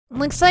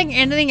Looks like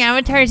editing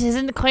avatars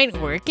isn't quite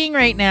working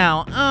right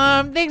now.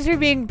 Thanks for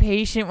being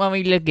patient while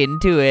we look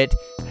into it.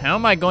 How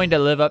am I going to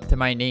live up to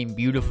my name,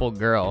 beautiful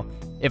girl,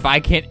 if I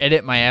can't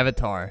edit my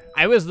avatar?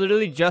 I was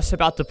literally just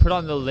about to put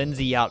on the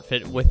Lindsay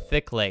outfit with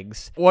thick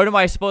legs. What am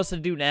I supposed to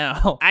do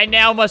now? I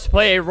now must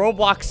play a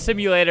Roblox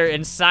simulator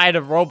inside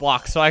of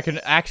Roblox so I can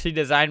actually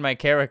design my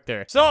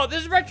character. So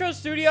this is Retro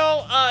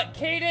Studio.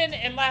 Caden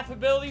and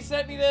Laughability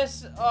sent me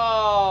this.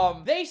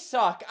 They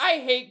suck. I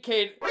hate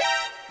Caden.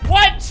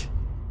 What?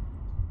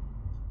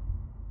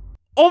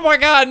 Oh my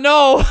god,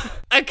 no!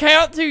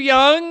 Account too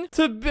young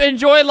to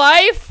enjoy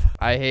life?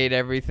 I hate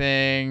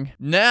everything.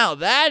 Now,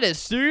 that is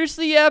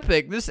seriously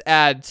epic. This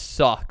ad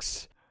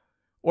sucks.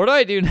 What do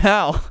I do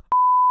now?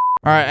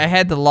 Alright, I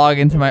had to log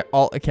into my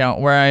alt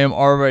account where I am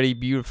already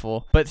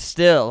beautiful. But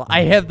still,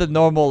 I have the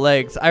normal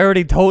legs. I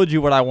already told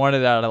you what I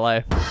wanted out of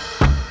life.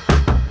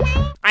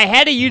 I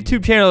had a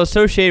YouTube channel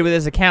associated with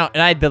this account,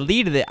 and I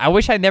deleted it. I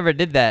wish I never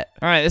did that.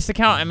 All right, this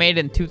account I made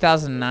in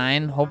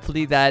 2009.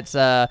 Hopefully that's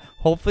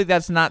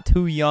not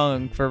too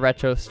young for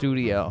Retro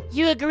Studio.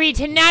 You agree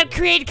to not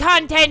create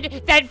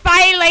content that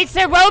violates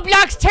the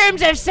Roblox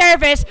terms of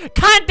service.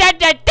 Content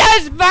that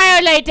does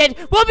violate it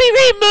will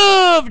be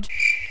removed.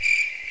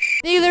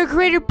 Neither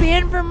creator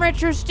banned from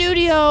Retro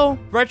Studio.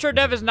 Retro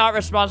Dev is not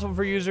responsible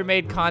for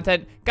user-made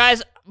content.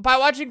 Guys, by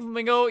watching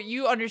Flamingo,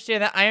 you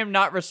understand that I am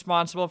not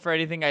responsible for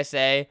anything I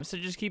say. So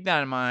just keep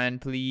that in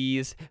mind,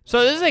 please.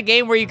 So this is a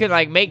game where you can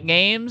like make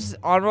games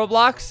on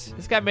Roblox.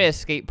 This guy made a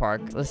skate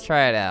park. Let's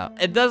try it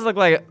out. It does look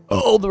like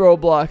old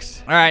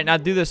Roblox. All right, now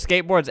do the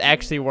skateboards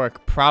actually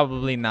work?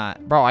 Probably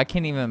not. Bro, I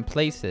can't even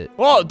place it.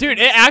 Whoa, dude,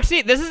 this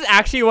is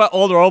actually what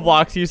old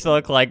Roblox used to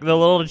look like. The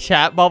little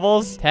chat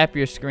bubbles. Tap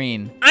your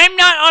screen. I'm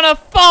not on a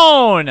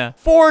phone.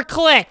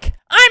 4-click.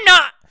 I'm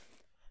not.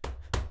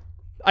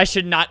 I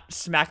should not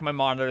smack my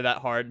monitor that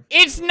hard.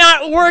 It's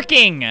not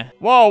working!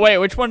 Whoa, wait,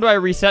 which one do I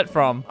reset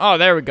from? Oh,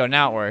 there we go,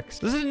 now it works.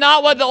 This is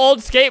not what the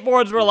old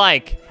skateboards were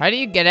like. How do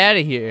you get out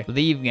of here?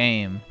 Leave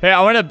game. Hey,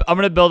 I'm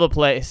gonna build a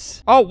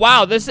place. Oh,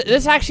 wow, this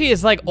actually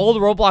is like old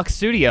Roblox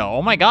Studio.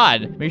 Oh my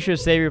god. Make sure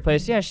to save your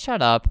place. Yeah,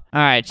 shut up.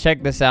 All right,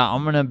 check this out.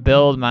 I'm gonna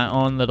build my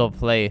own little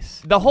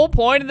place. The whole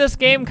point of this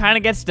game kind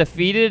of gets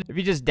defeated if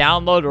you just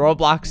download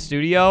Roblox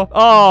Studio.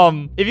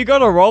 If you go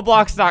to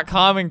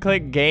roblox.com and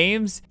click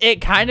games, it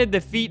kind of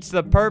defeats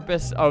the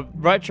purpose of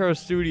Retro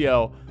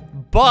Studio,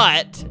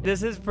 but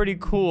this is pretty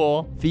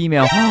cool.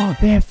 Female. Oh,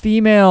 they have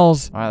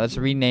females. All right, let's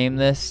rename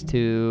this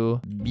to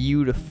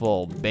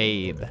Beautiful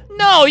Babe.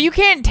 No, you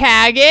can't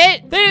tag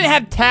it. They didn't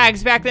have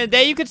tags back in the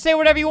day. You could say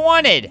whatever you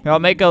wanted. I'll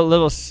make a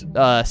little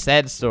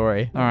sad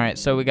story. All right,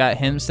 so we got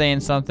him saying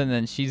something,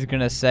 then she's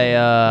gonna say,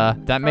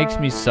 that makes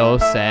me so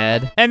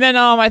sad. And then,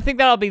 I think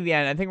that'll be the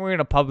end. I think we're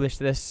gonna publish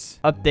this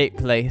update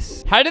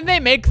place. How did they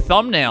make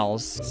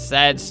thumbnails?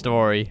 Sad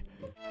story.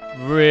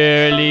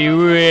 Really,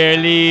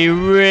 really,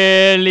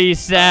 really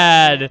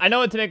sad. I know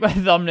what to make my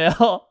thumbnail.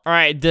 All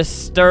right,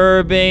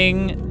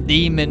 disturbing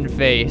demon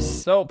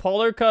face. So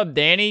Polar Cub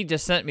Danny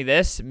just sent me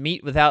this,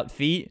 meat without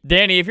feet.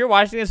 Danny, if you're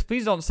watching this,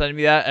 please don't send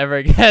me that ever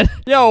again.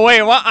 Yo,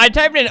 wait, what? I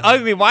typed in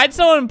ugly. Why'd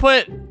someone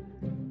put...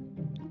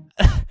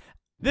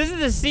 This is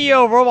the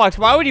CEO of Roblox.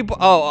 Why would you put...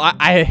 Oh,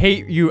 I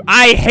hate you.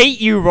 I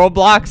hate you,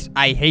 Roblox.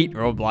 I hate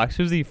Roblox.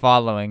 Who's he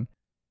following?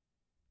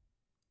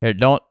 Here,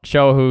 don't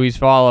show who he's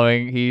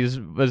following. He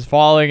was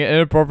following an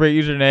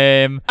inappropriate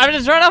username. I'm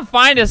just trying to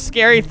find a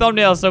scary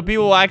thumbnail so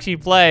people will actually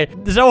play.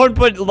 Someone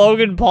put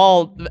Logan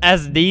Paul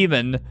as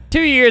demon.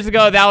 2 years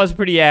ago, that was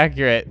pretty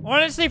accurate.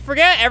 Honestly,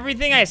 forget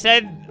everything I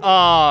said.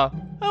 I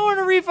want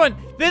a refund.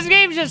 This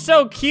game's just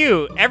so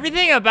cute.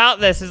 Everything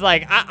about this is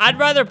like, I'd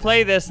rather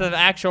play this than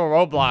actual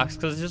Roblox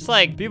because it's just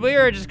like, people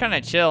here are just kind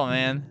of chill,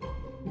 man.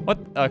 What?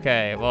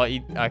 Okay, well,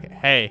 okay,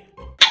 hey.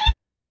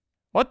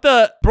 What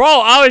the?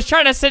 Bro, I was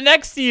trying to sit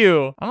next to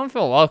you. I don't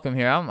feel welcome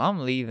here. I'm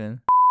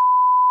leaving.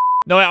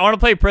 No, wait, I want to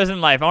play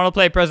prison life. I want to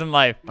play prison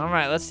life. All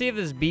right, let's see if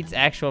this beats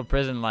actual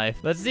prison life.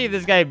 Let's see if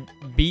this guy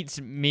beats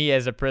me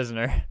as a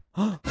prisoner.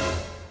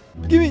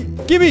 Gimme!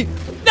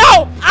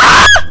 No!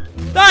 Ah!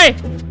 Die!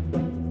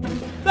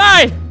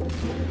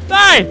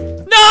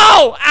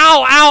 No!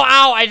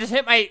 Ow! I just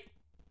hit my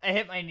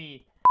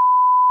knee.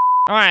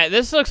 All right,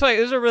 this looks like,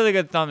 this is a really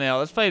good thumbnail.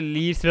 Let's play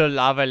Lethal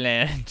Lava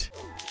Land.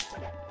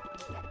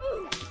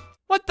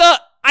 What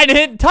the? I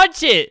didn't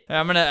touch it.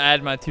 I'm gonna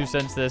add my 2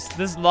 cents to this.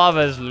 This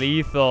lava is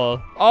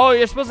lethal. Oh,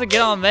 you're supposed to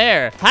get on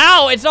there.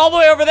 How? It's all the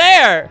way over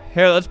there.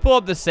 Here, let's pull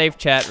up the safe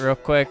chat real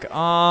quick.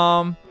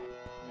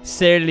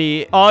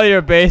 Silly. All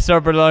your base are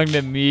belong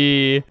to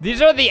me.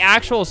 These are the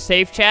actual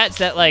safe chats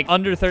that like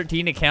under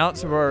 13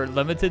 accounts were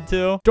limited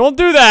to. Don't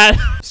do that.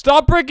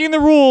 Stop breaking the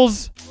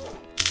rules.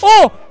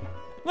 Oh,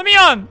 let me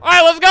on. All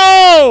right, let's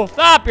go.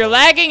 Stop. You're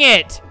lagging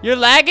it. You're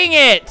lagging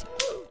it.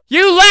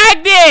 You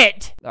lagged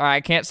it! All right,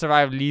 I can't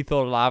survive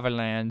Lethal Lava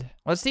Land.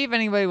 Let's see if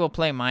anybody will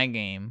play my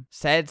game.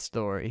 Sad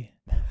story.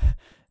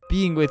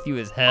 Being with you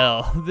is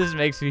hell. This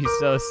makes me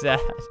so sad.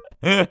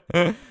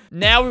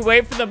 Now we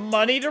wait for the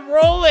money to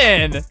roll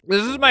in.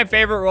 This is my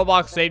favorite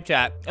Roblox save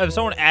chat. If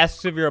someone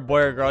asks if you're a boy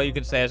or girl, you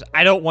can say,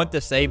 I don't want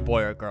to say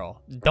boy or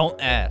girl. Don't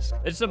ask.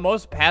 It's the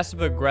most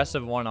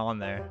passive-aggressive one on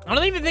there. I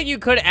don't even think you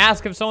could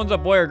ask if someone's a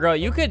boy or girl.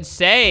 You could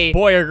say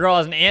boy or girl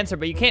as an answer,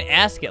 but you can't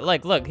ask it.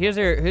 Like, look, here's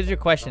your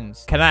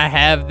questions. Can I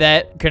have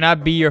that? Can I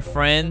be your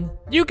friend?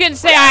 You can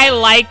say I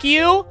like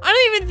you. I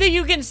don't even think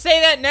you can say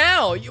that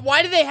now.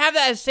 Why do they have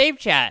that as save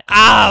chat?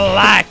 I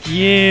like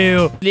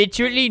you.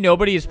 Literally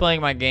nobody is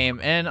playing my game,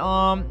 and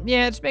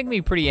yeah, it's making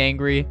me pretty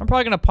angry. I'm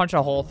probably gonna punch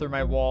a hole through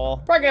my wall.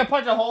 Probably gonna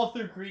punch a hole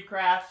through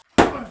Creecraft.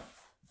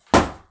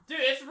 Dude,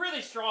 it's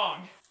really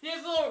strong. He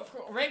has little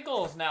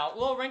wrinkles now,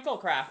 little wrinkle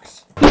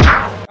cracks.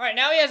 All right,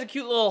 now he has a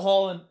cute little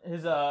hole in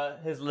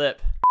his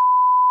lip.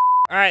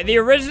 All right, the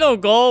original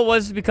goal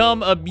was to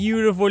become a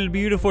beautiful,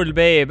 beautiful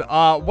babe.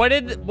 What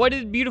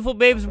did beautiful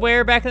babes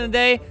wear back in the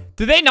day?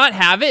 Do they not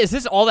have it? Is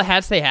this all the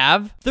hats they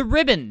have? The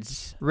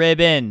ribbons.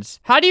 Ribbons.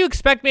 How do you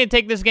expect me to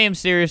take this game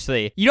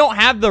seriously? You don't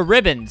have the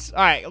ribbons.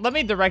 All right, let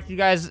me direct you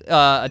guys'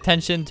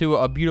 attention to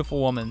a beautiful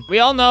woman. We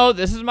all know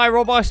this is my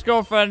Roblox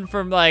girlfriend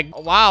from like,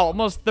 wow,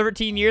 almost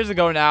 13 years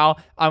ago now.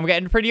 I'm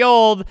getting pretty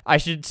old. I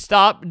should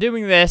stop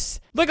doing this.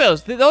 Look at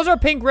those. Those are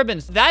pink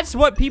ribbons. That's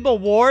what people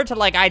wore to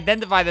like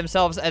identify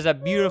themselves as a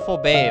beautiful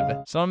babe.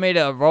 Someone made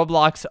a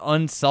Roblox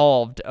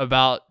Unsolved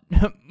about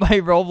my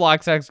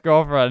Roblox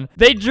ex-girlfriend.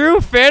 They drew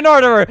fan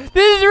art of her.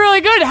 This is really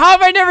good. How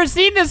have I never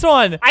seen this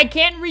one? I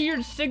can't read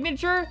your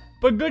signature,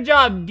 but good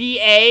job,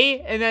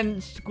 DA, and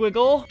then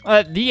squiggle.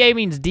 DA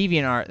means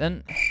deviant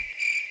then.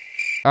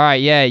 All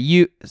right, yeah,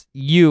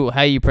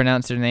 how you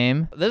pronounce her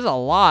name? There's a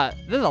lot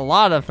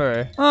of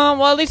her.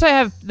 Well, at least I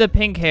have the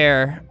pink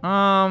hair.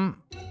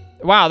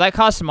 Wow, that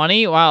costs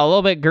money? Wow, a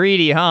little bit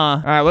greedy, huh?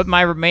 All right, with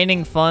my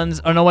remaining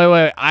funds. Oh, no,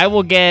 wait. I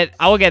will get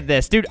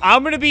this. Dude,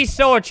 I'm gonna be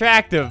so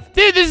attractive.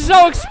 Dude, this is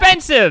so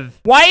expensive.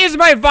 Why is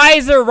my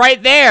visor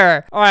right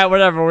there? All right,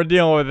 whatever, we're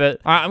dealing with it.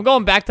 All right, I'm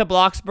going back to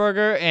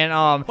Bloxburger,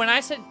 and when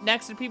I sit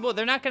next to people,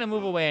 they're not gonna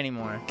move away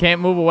anymore.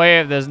 Can't move away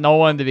if there's no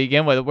one to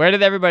begin with. Where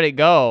did everybody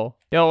go?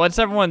 Yo, what's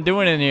everyone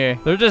doing in here?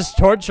 They're just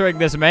torturing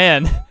this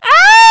man.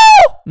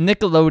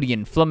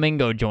 Nickelodeon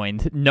Flamingo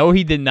joined. No,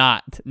 he did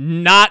not.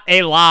 Not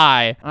a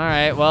lie. All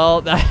right, well,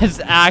 that is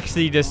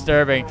actually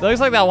disturbing. It looks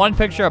like that one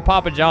picture of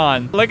Papa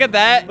John. Look at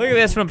that. Look at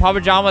this when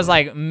Papa John was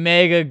like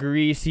mega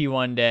greasy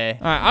one day.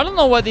 All right, I don't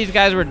know what these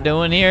guys were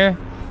doing here,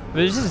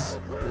 but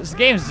this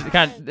game's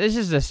it's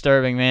just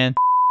disturbing, man.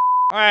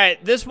 All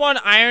right, this one,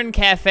 Iron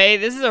Cafe.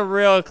 This is a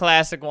real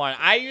classic one.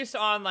 I used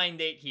to online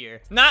date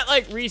here. Not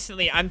like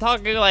recently. I'm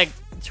talking like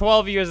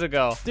 12 years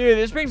ago. Dude,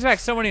 this brings back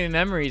so many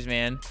memories,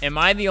 man. Am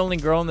I the only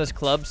girl in this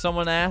club?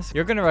 Someone asked.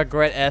 You're gonna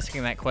regret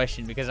asking that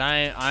question because I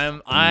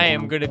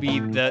am gonna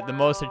be the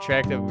most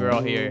attractive girl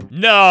here.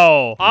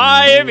 No,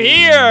 I am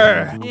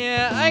here.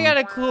 Yeah, I got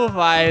a cool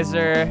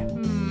visor.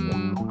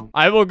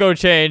 I will go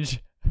change.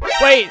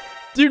 Wait.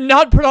 Do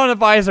not put on a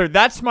visor.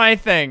 That's my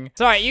thing.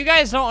 Sorry, you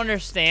guys don't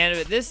understand,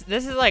 but this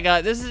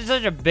is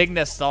such a big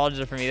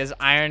nostalgia for me. This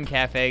Iron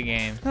Cafe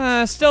game.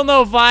 Still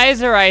no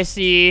visor, I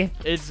see.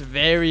 It's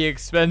very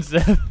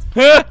expensive.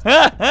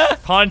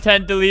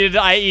 Content deleted.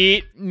 I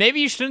eat.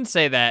 Maybe you shouldn't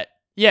say that.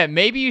 Yeah,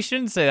 maybe you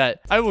shouldn't say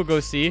that. I will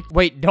go see.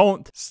 Wait,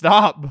 don't.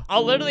 Stop.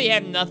 I'll literally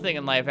have nothing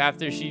in life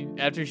after she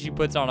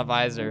puts on a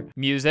visor.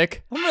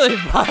 Music. I'm really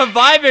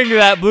vibing to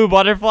that blue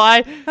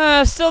butterfly.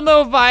 Still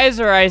no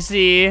visor, I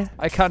see.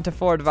 I can't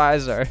afford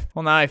visor.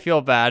 Well, now I feel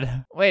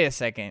bad. Wait a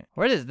second.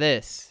 What is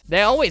this?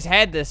 They always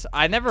had this.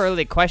 I never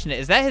really questioned it.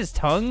 Is that his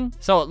tongue?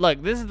 So,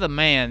 look, this is the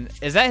man.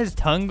 Is that his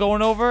tongue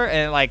going over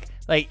and, like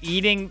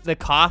eating the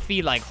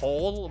coffee like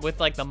whole with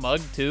like the mug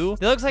too?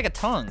 It looks like a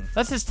tongue.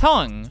 That's his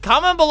tongue.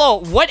 Comment below,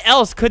 what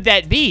else could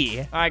that be?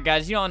 All right,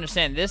 guys, you don't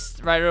understand.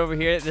 This right over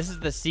here, this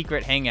is the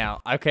secret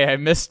hangout. Okay, I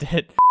missed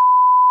it.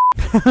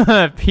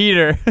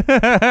 Peter.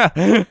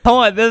 I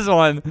want this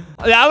one.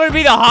 That would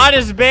be the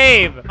hottest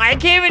babe. I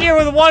came in here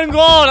with one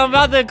goal and I'm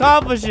about to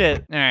accomplish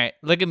it. All right,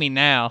 look at me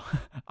now.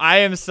 I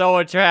am so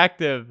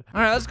attractive.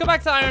 All right, let's go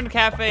back to Iron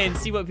Cafe and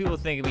see what people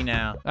think of me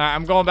now. All right,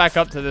 I'm going back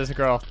up to this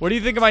girl. What do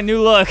you think of my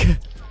new look?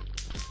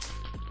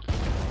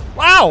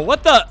 Wow,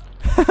 what the?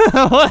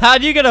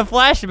 How'd you get a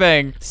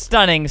flashbang?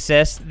 Stunning,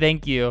 sis.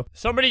 Thank you.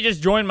 Somebody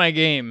just joined my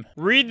game.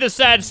 Read the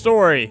sad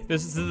story.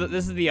 This is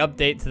the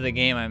update to the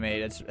game I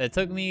made. It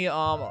took me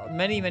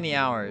many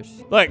hours.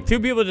 Look, 2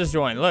 people just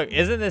joined. Look,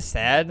 isn't this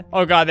sad?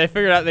 Oh god, they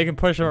figured out they can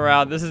push them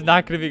around. This is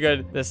not gonna be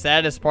good. The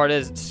saddest part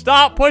is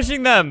stop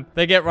pushing them.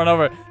 They get run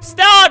over.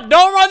 Stop!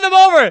 Don't run them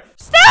over!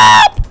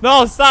 Stop!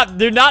 No, stop.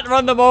 Do not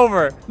run them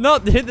over. No,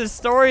 dude, the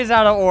story's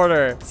out of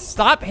order.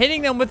 Stop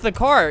hitting them with the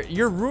cart.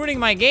 You're ruining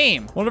my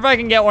game. Wonder if I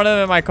can get one of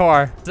them in my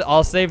car.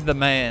 I'll save the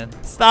man.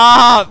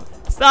 Stop!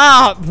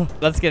 Stop!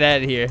 Let's get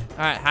out of here. All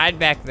right, hide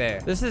back there.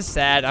 This is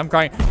sad. I'm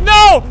crying.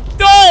 No!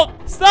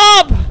 Don't!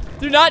 Stop!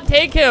 Do not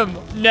take him.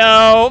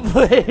 No,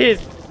 please.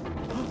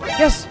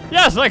 Yes,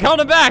 yes, I count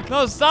him back.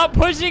 No, stop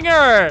pushing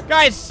her.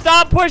 Guys,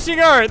 stop pushing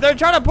her. They're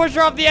trying to push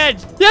her off the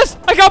edge. Yes,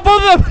 I got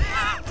both of them.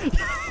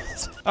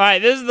 Yes. All right,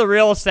 this is the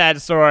real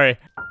sad story.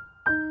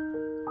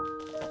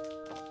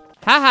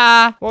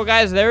 Haha. Well,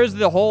 guys, there's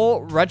the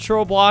whole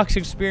Retroblox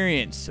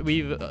experience.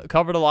 We've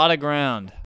covered a lot of ground.